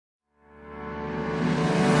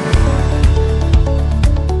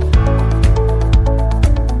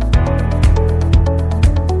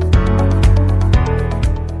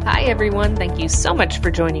everyone. Thank you so much for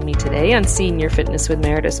joining me today on Senior Fitness with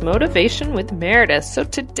Meredith, Motivation with Meredith. So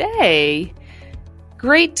today,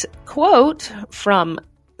 great quote from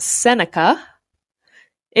Seneca.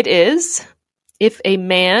 It is, "If a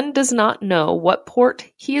man does not know what port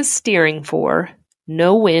he is steering for,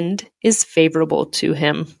 no wind is favorable to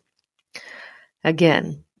him."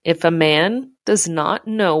 Again, if a man does not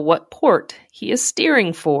know what port he is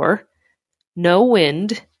steering for, no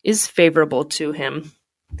wind is favorable to him.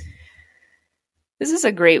 This is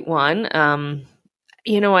a great one. And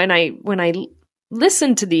when I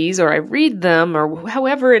listen to these or I read them or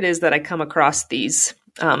however it is that I come across these,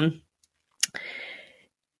 a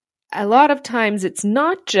lot of times it's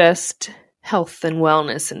not just health and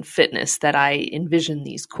wellness and fitness that I envision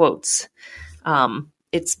these quotes.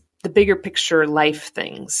 It's the bigger picture life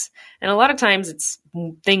things. And a lot of times it's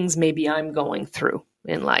things maybe I'm going through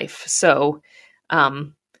in life. So,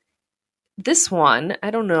 this one, I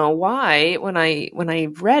don't know why, when I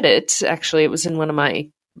read it, actually it was in one of my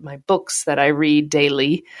books that I read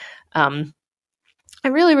daily. This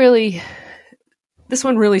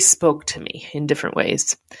one really spoke to me in different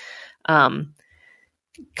ways. Kind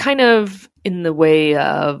of in the way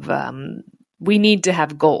of, we need to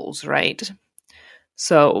have goals, right?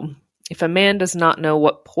 So if a man does not know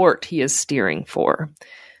what port he is steering for,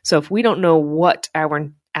 so if we don't know what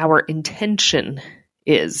our intention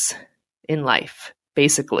is in life,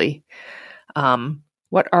 basically,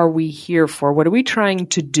 what are we here for? What are we trying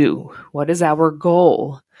to do? What is our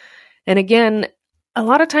goal? And again, a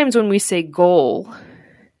lot of times when we say goal,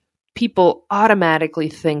 people automatically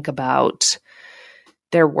think about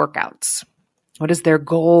their workouts. What is their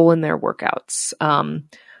goal in their workouts?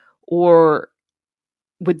 Or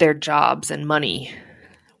with their jobs and money,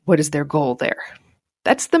 what is their goal there?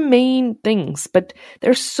 That's the main things, but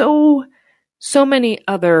there's so many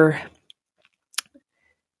other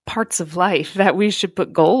parts of life that we should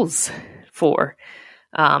put goals for.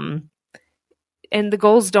 And the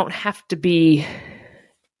goals don't have to be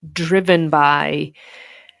driven by,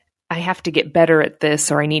 I have to get better at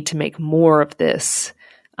this or I need to make more of this.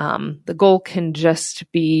 The goal can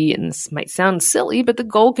just be, and this might sound silly, but the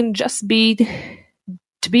goal can just be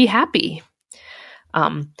to be happy.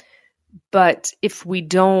 But if we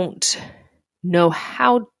don't know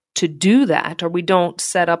how to do that, or we don't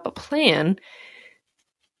set up a plan,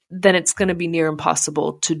 then it's going to be near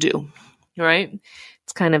impossible to do, right?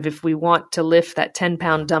 It's kind of, if we want to lift that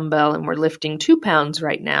 10-pound dumbbell and we're lifting 2 pounds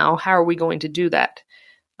right now, how are we going to do that?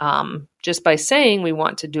 Just by saying we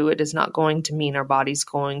want to do it is not going to mean our body's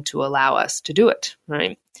going to allow us to do it,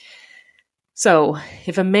 right? So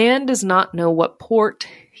if a man does not know what port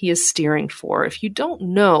he is steering for, if you don't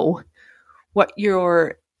know what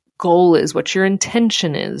your goal is, what your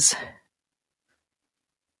intention is,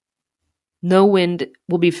 no wind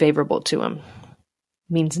will be favorable to him. It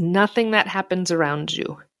means nothing that happens around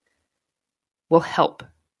you will help,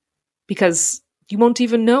 because you won't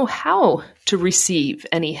even know how to receive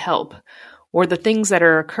any help, or the things that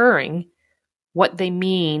are occurring, what they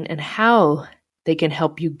mean and how they can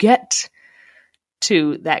help you get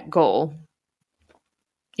to that goal,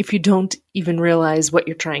 if you don't even realize what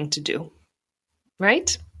you're trying to do,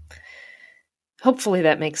 right? Hopefully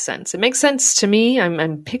that makes sense. It makes sense to me.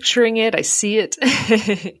 I'm picturing it. I see it.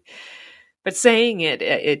 But saying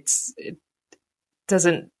it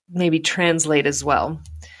doesn't maybe translate as well.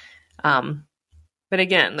 But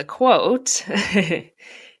again, the quote,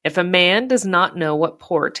 "If a man does not know what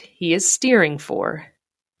port he is steering for,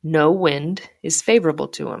 no wind is favorable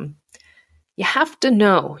to him." You have to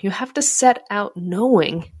know. You have to set out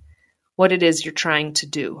knowing what it is you're trying to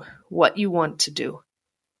do, what you want to do.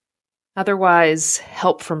 Otherwise,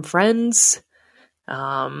 help from friends,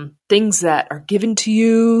 things that are given to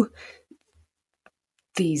you,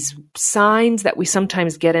 these signs that we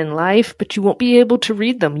sometimes get in life, but you won't be able to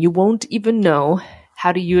read them. You won't even know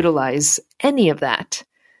how to utilize any of that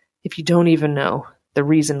if you don't even know the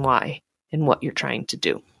reason why and what you're trying to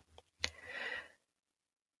do.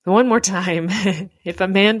 One more time, if a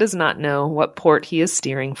man does not know what port he is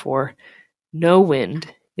steering for, no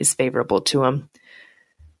wind is favorable to him.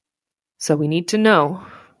 So we need to know.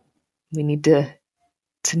 We need to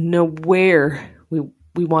know where we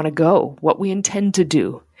want to go, what we intend to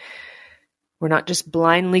do. We're not just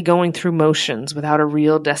blindly going through motions without a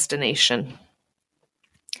real destination.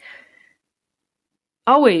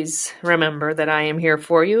 Always remember that I am here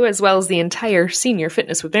for you, as well as the entire Senior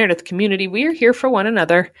Fitness with Meredith community. We are here for one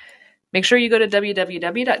another. Make sure you go to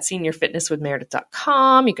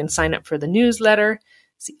www.seniorfitnesswithmeredith.com. You can sign up for the newsletter,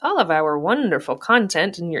 see all of our wonderful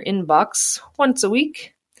content in your inbox once a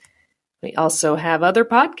week. We also have other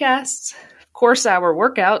podcasts. Of course hour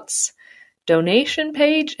workouts, donation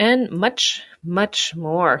page, and much, much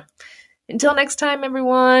more. Until next time,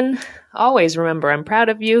 everyone, always remember I'm proud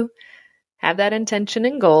of you. Have that intention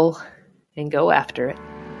and goal, and go after it.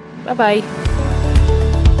 Bye-bye.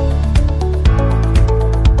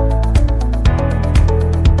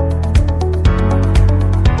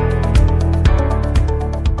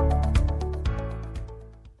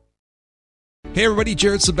 Hey everybody,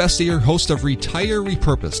 Jared Sebestier, host of Retire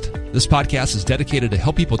Repurposed. This podcast is dedicated to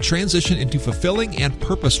help people transition into fulfilling and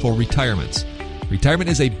purposeful retirements. Retirement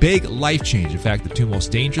is a big life change. In fact, the two most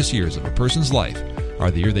dangerous years of a person's life are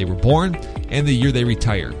the year they were born and the year they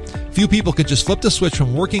retire. Few people can just flip the switch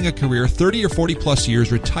from working a career 30 or 40 plus years,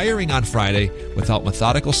 retiring on Friday without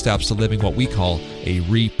methodical steps to living what we call a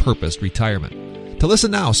repurposed retirement. To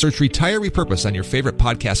listen now, search Retire Repurposed on your favorite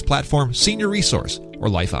podcast platform, Senior Resource, or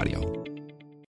Life Audio.